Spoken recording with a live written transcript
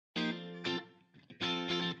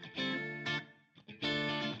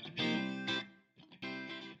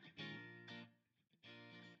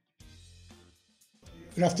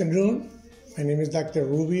Good afternoon. My name is Dr.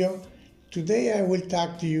 Rubio. Today I will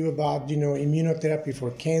talk to you about, immunotherapy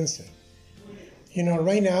for cancer.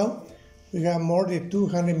 Right now we have more than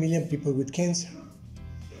 200 million people with cancer.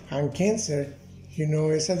 And cancer,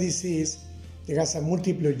 is a disease that has a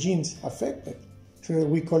multiple genes affected. So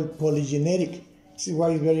we call it polygenetic. This is why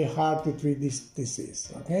it's very hard to treat this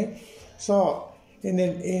disease, okay? So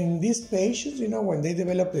in these patients, when they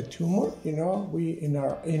develop the tumor, we in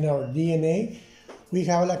our DNA, we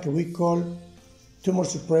have we call tumor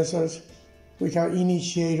suppressors, we have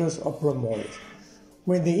initiators or promoters.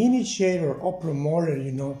 When the initiator or promoter,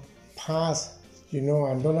 pass,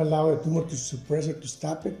 and don't allow the tumor to suppress or to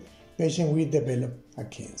stop it, patient will develop a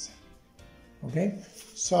cancer, okay?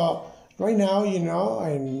 So right now, in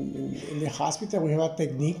the hospital, we have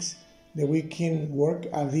techniques that we can work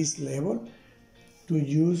at this level to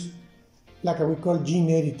use, we call gene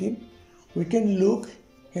editing. We can look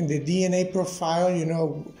in the DNA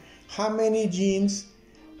profile, how many genes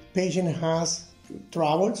patient has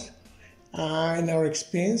travels. In our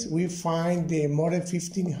experience, we find that more than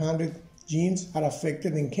 1,500 genes are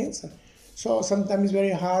affected in cancer. So sometimes it's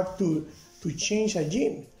very hard to change a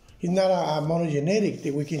gene. It's not a monogenetic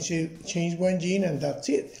that we can change one gene and that's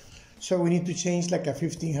it. So we need to change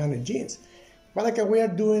 1,500 genes. But we are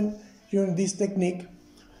doing during this technique,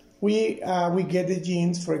 we get the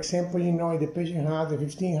genes. For example, if the patient has the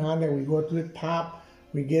 1,500, we go to the top,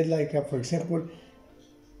 we get for example,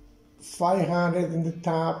 500 in the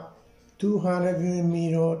top, 200 in the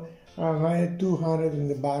middle, and 200 in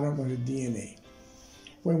the bottom of the DNA.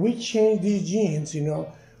 When we change these genes,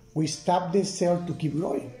 we stop the cell to keep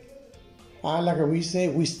growing. Like we say,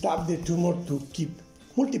 we stop the tumor to keep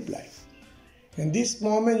multiplying. In this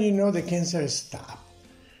moment, the cancer stops.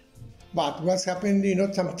 But what's happened,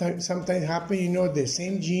 sometimes happen, the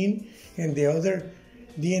same gene and the other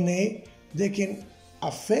DNA, they can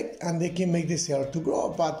affect and they can make the cell to grow.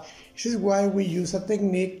 But this is why we use a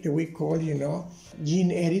technique that we call,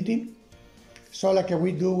 gene editing. So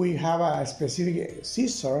we have a specific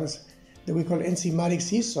scissors that we call enzymatic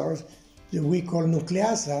scissors that we call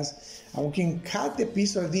nucleases, and we can cut the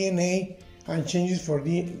piece of DNA and change it for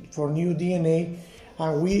new DNA.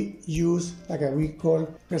 And we use, we call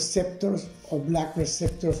receptors or black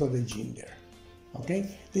receptors of the gene there,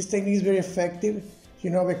 okay? This technique is very effective,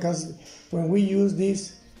 because when we use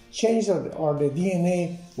this change or the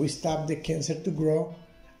DNA, we stop the cancer to grow,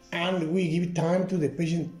 and we give time to the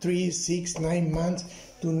patient 3, 6, 9 months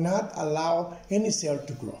to not allow any cell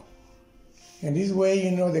to grow. And this way,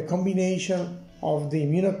 the combination of the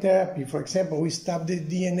immunotherapy, for example, we stop the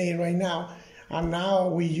DNA right now, and now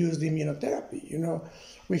we use the immunotherapy.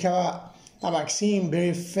 We have a vaccine very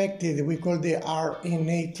effective that we call the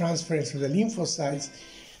RNA transference of the lymphocytes,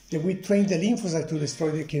 that we train the lymphocytes to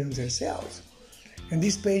destroy the cancer cells. And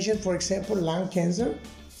this patient, for example, lung cancer,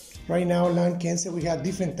 right now lung cancer, we have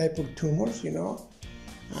different type of tumors, we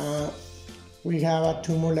have a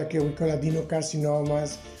tumor we call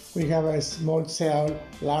adenocarcinomas, we have a small cell,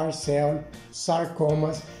 large cell,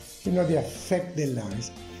 sarcomas, they affect the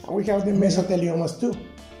lungs. And we have the mesotheliomas too.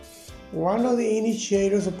 One of the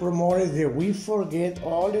initiators or promoters that we forget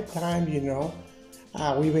all the time,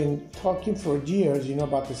 we've been talking for years,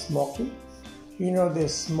 about the smoking. The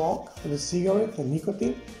smoke, the cigarette, the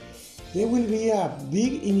nicotine, they will be a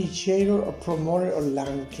big initiator or promoter of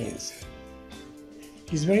lung cancer.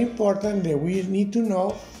 It's very important that we need to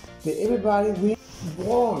know that everybody will be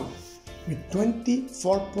born with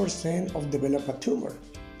 24% of develop a tumor.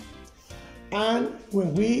 And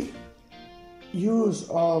when we use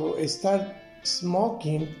or start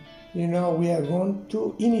smoking, we are going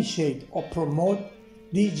to initiate or promote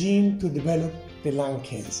the gene to develop the lung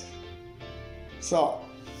cancer. So,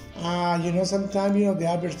 sometimes, the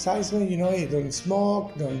advertisement, hey, don't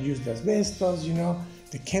smoke, don't use the asbestos,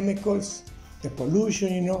 the chemicals, the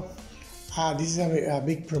pollution, this is a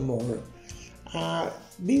big promoter.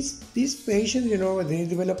 These patients, when they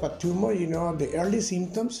develop a tumor, the early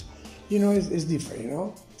symptoms, is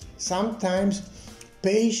different, Sometimes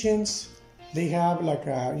patients, they have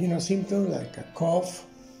symptoms like a cough,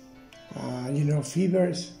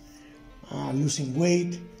 fevers, losing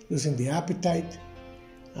weight, losing the appetite.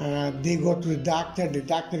 They go to the doctor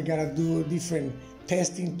gotta do different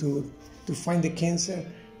testing to find the cancer.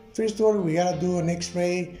 First of all, we gotta do an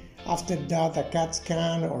X-ray. After that, a CAT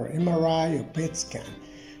scan or MRI or PET scan.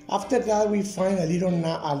 After that, we find a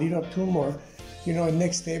little tumor.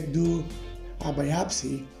 Next step, do a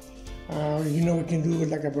biopsy. We can do a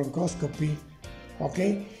bronchoscopy,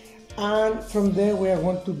 okay? And from there, we are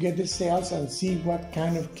going to get the cells and see what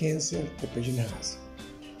kind of cancer the patient has.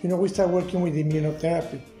 We start working with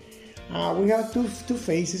immunotherapy. We have two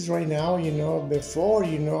phases right now. Before,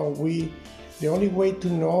 the only way to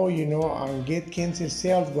know, and get cancer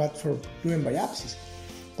cells was for doing biopsies.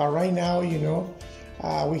 But right now,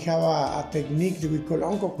 we have a technique that we call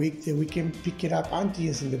OncoQuick that we can pick it up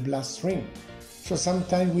antigens in the bloodstream. So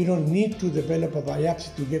sometimes we don't need to develop a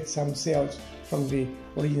biopsy to get some cells from the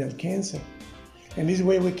original cancer. And this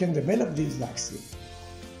way we can develop this vaccine.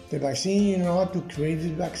 The vaccine, to create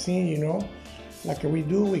this vaccine, like we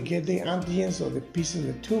do, we get the antigens or the piece of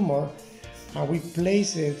the tumor and we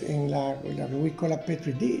place it in like we call a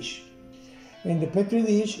Petri dish. In the Petri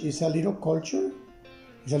dish is a little culture,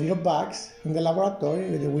 it's a little box in the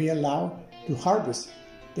laboratory that we allow to harvest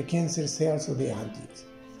the cancer cells or the antigens.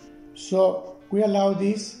 So we allow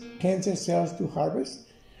these cancer cells to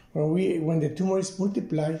harvest. When the tumor is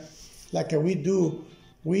multiplied, like we do,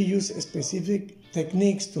 we use specific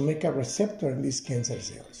techniques to make a receptor in these cancer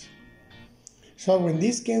cells. So when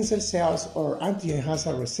these cancer cells or antigen has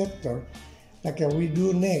a receptor, like we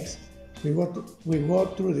do next, we go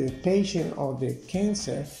through the patient of the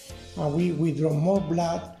cancer and we withdraw more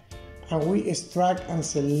blood and we extract and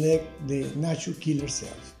select the natural killer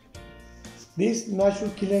cells. These natural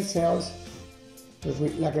killer cells,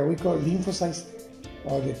 like we call lymphocytes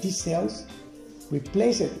or the T cells, we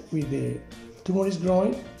place it with the tumor is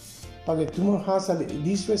growing, but the tumor has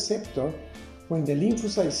this receptor. When the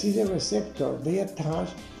lymphocytes see the receptor, they attach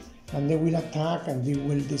and they will attack and they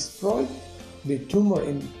will destroy the tumor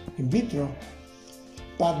in vitro,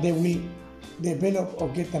 but they will develop or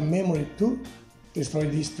get a memory to destroy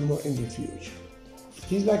this tumor in the future.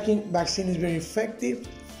 This vaccine is very effective.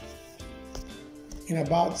 In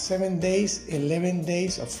about 7 days, 11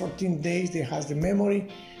 days, or 14 days, it has the memory.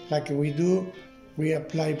 Like we do, we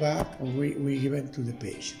apply back or we give it to the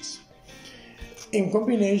patients. In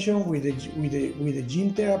combination with the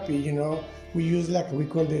gene therapy, we use like we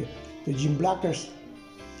call the gene blockers.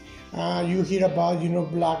 You hear about,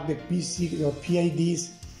 block the PC or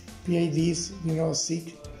PIDs,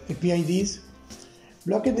 sick, the PIDs.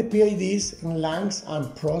 Blocking the PIDs in lungs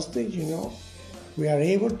and prostate, we are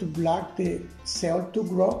able to block the cell to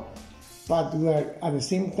grow, but we are at the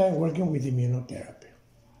same time working with immunotherapy.